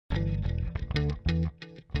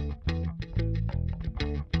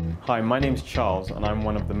Hi, my name's Charles and I'm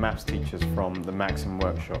one of the maths teachers from the Maxim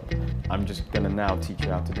workshop. I'm just going to now teach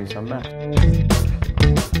you how to do some math.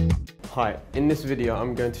 Hi, in this video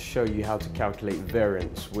I'm going to show you how to calculate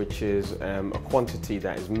variance, which is a quantity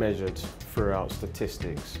that is measured throughout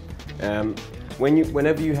statistics.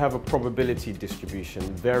 Whenever you have a probability distribution,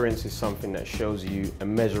 variance is something that shows you a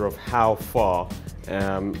measure of how far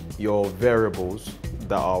your variables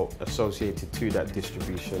that are associated to that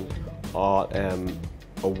distribution are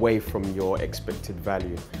away from your expected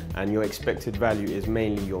value, and your expected value is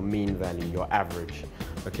mainly your mean value, your average.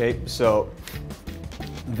 Okay, so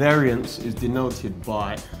variance is denoted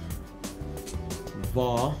by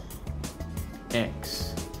var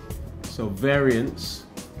x. So variance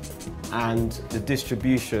and the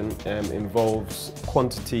distribution involves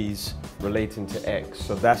quantities relating to x,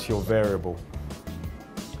 so that's your variable.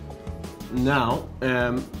 Now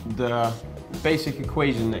the basic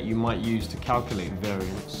equation that you might use to calculate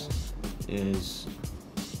variance is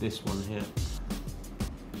this one here.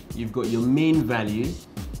 You've got your mean value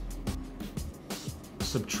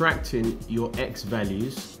subtracting your x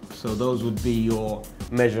values, so those would be your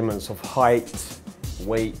measurements of height,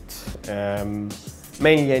 weight,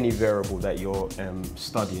 mainly any variable that you're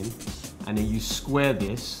studying, and then you square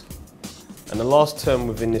this, and the last term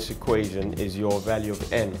within this equation is your value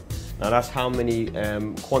of n. Now that's how many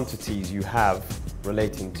quantities you have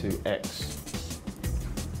relating to x.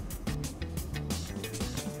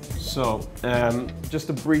 So just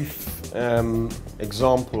a brief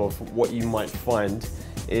example of what you might find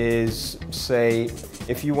is, say,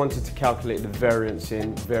 if you wanted to calculate the variance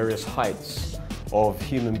in various heights of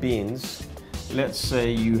human beings. Let's say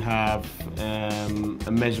you have a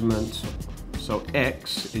measurement, so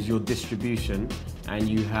x is your distribution, and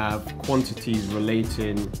you have quantities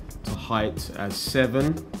relating to height as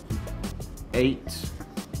 7, 8,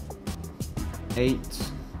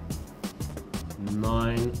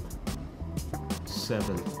 9,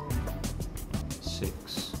 7,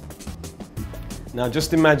 6. Now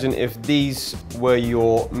just imagine if these were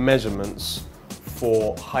your measurements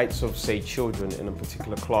for heights of, say, children in a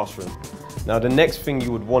particular classroom. Now the next thing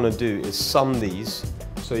you would want to do is sum these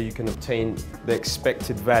so you can obtain the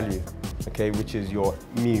expected value, okay, which is your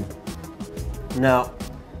mu. Now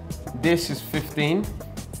this is 15.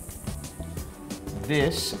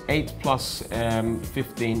 This 8 plus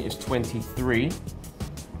 15 is 23.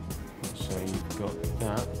 So you've got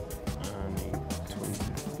that, and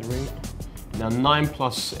 23. Now 9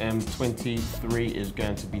 plus 23 is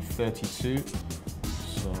going to be 32.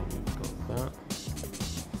 So we've got that.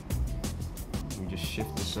 We just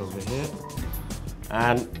shift this over here.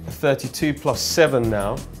 And 32 plus 7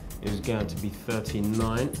 now is going to be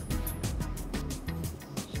 39. So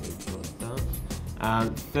we've got that.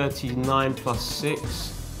 And 39 plus 6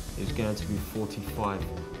 is going to be 45.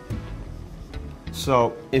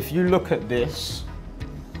 So if you look at this,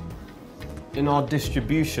 in our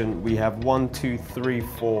distribution we have 1, 2, 3,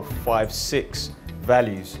 4, 5, 6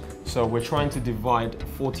 values. So we're trying to divide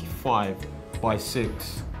 45 by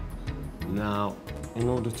 6. Now, in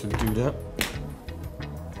order to do that,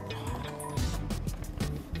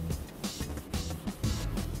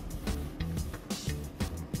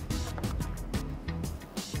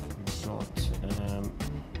 we've got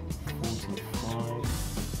 45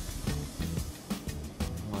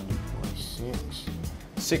 divided by 6.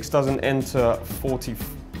 6 doesn't enter 40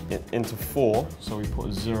 into 4, so we put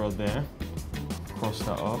a 0 there, cross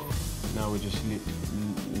that off. Now we're just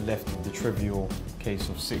left with the trivial case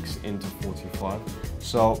of 6 into 45.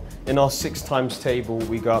 So in our 6 times table,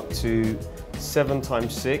 we go up to 7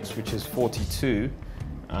 times 6, which is 42,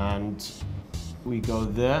 and we go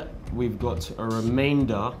there. We've got a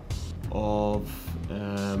remainder of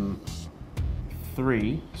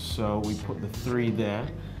 3, so we put the 3 there.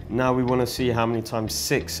 Now we want to see how many times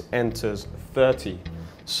 6 enters 30.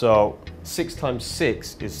 So 6 times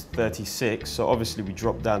 6 is 36, so obviously we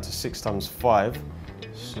drop down to 6 times 5.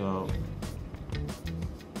 So,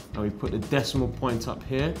 and we put the decimal point up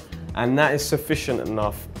here, and that is sufficient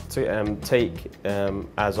enough to take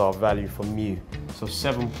as our value for mu. So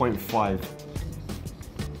 7.5.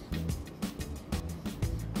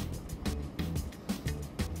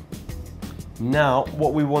 Now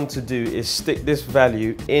what we want to do is stick this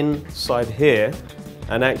value inside here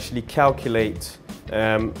and actually calculate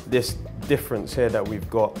this difference here that we've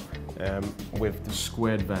got with the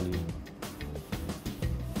squared value.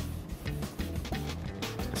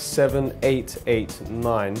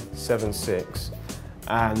 788,976,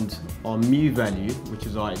 and our mu value, which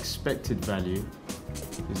is our expected value,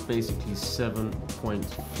 is basically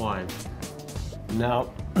 7.5. Now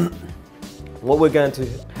what we're going to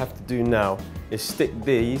have to do now is stick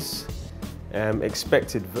these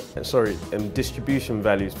distribution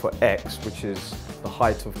values for x, which is the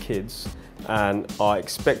height of kids, and our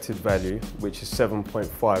expected value, which is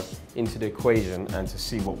 7.5, into the equation and to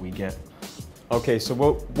see what we get. Okay, so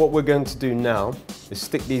what we're going to do now is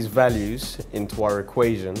stick these values into our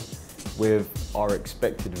equation with our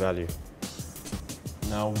expected value.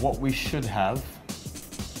 Now what we should have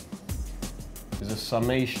is a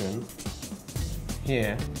summation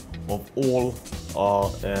here of all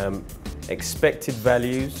our expected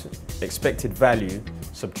value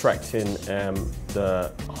subtracting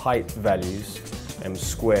the height values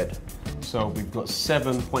squared. So we've got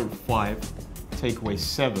 7.5 take away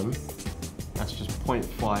 7, that's just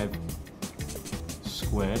 0.5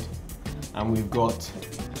 squared, and we've got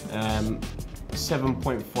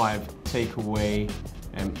 7.5 take away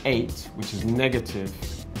 8, which is negative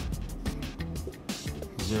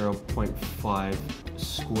 0.5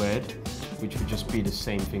 squared, which would just be the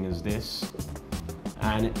same thing as this.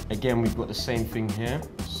 And again, we've got the same thing here,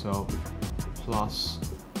 so plus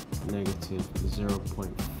negative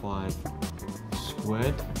 0.5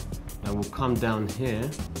 squared. And we'll come down here.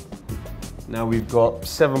 Now we've got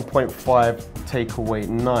 7.5 take away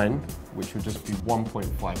 9, which would just be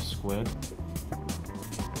 1.5 squared.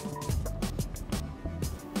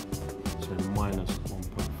 So minus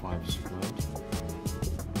 1.5 squared.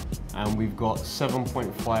 And we've got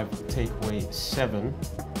 7.5 take away 7,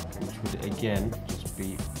 which would again just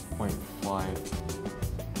be 0.5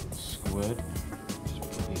 squared. Just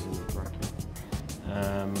put these in the bracket.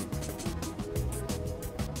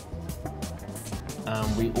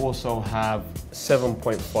 And we also have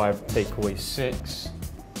 7.5 take away 6,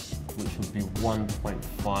 which would be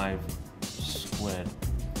 1.5 squared.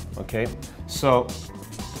 Okay, so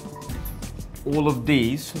all of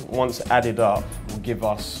these, once added up, will give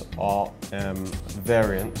us our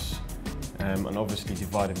variance, and obviously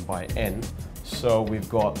divided by n. So we've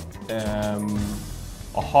got a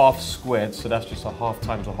half squared, so that's just a half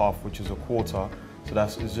times a half, which is a quarter. So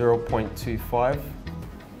that's 0.25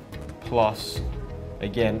 plus,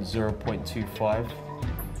 again, 0.25.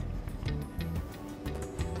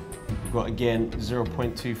 We've got again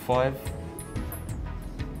 0.25.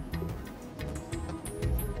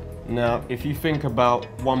 Now, if you think about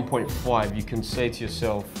 1.5, you can say to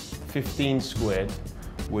yourself, 15 squared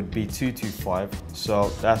would be 225. So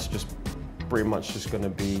that's just pretty much just going to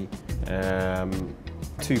be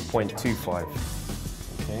 2.25.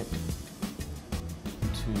 Okay,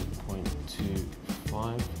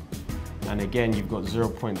 2.25. And again, you've got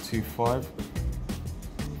 0.25.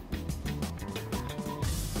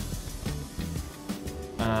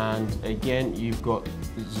 And again, you've got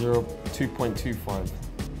 2.25.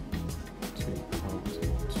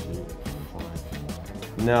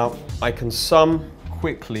 Now, I can sum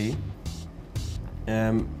quickly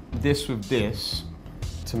this with this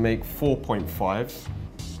to make 4.5.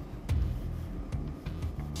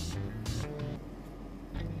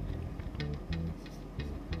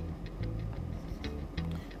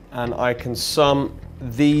 And I can sum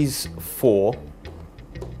these four.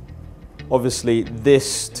 Obviously,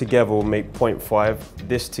 this together will make 0.5.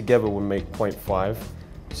 This together will make 0.5.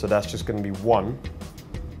 So that's just going to be 1.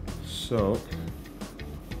 So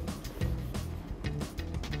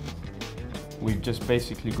we've just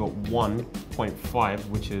basically got 1.5,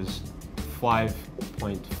 which is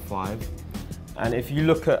 5.5. And if you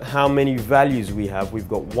look at how many values we have, we've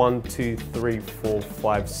got 1, 2, 3, 4,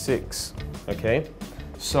 5, 6. Okay,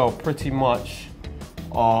 so pretty much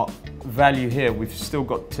our value here, we've still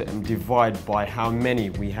got to divide by how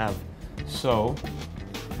many we have. So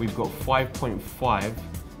we've got 5.5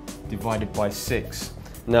 divided by 6.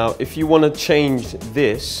 Now, if you want to change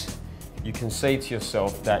this, you can say to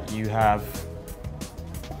yourself that you have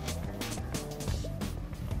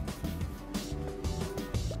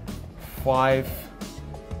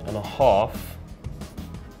 5.5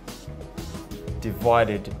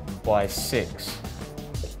 divided by 6.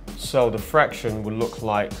 So the fraction will look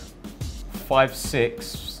like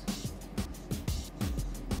 5/6,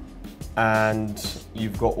 and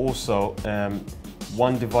you've got also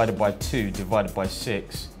 1 divided by 2 divided by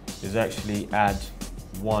 6 is actually add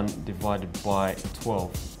 1 divided by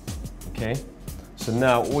 12. Okay, so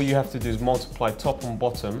now all you have to do is multiply top and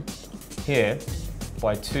bottom here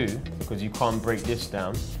by 2, because you can't break this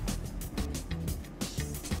down.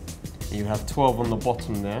 You have 12 on the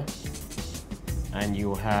bottom there, and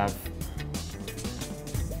you'll have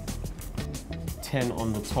 10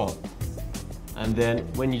 on the top. And then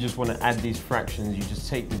when you just want to add these fractions, you just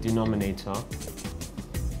take the denominator,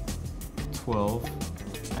 12,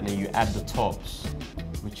 and then you add the tops,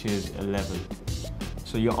 which is 11.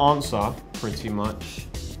 So your answer, pretty much,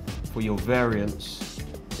 for your variance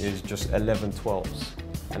is just 11/12,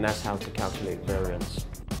 and that's how to calculate variance.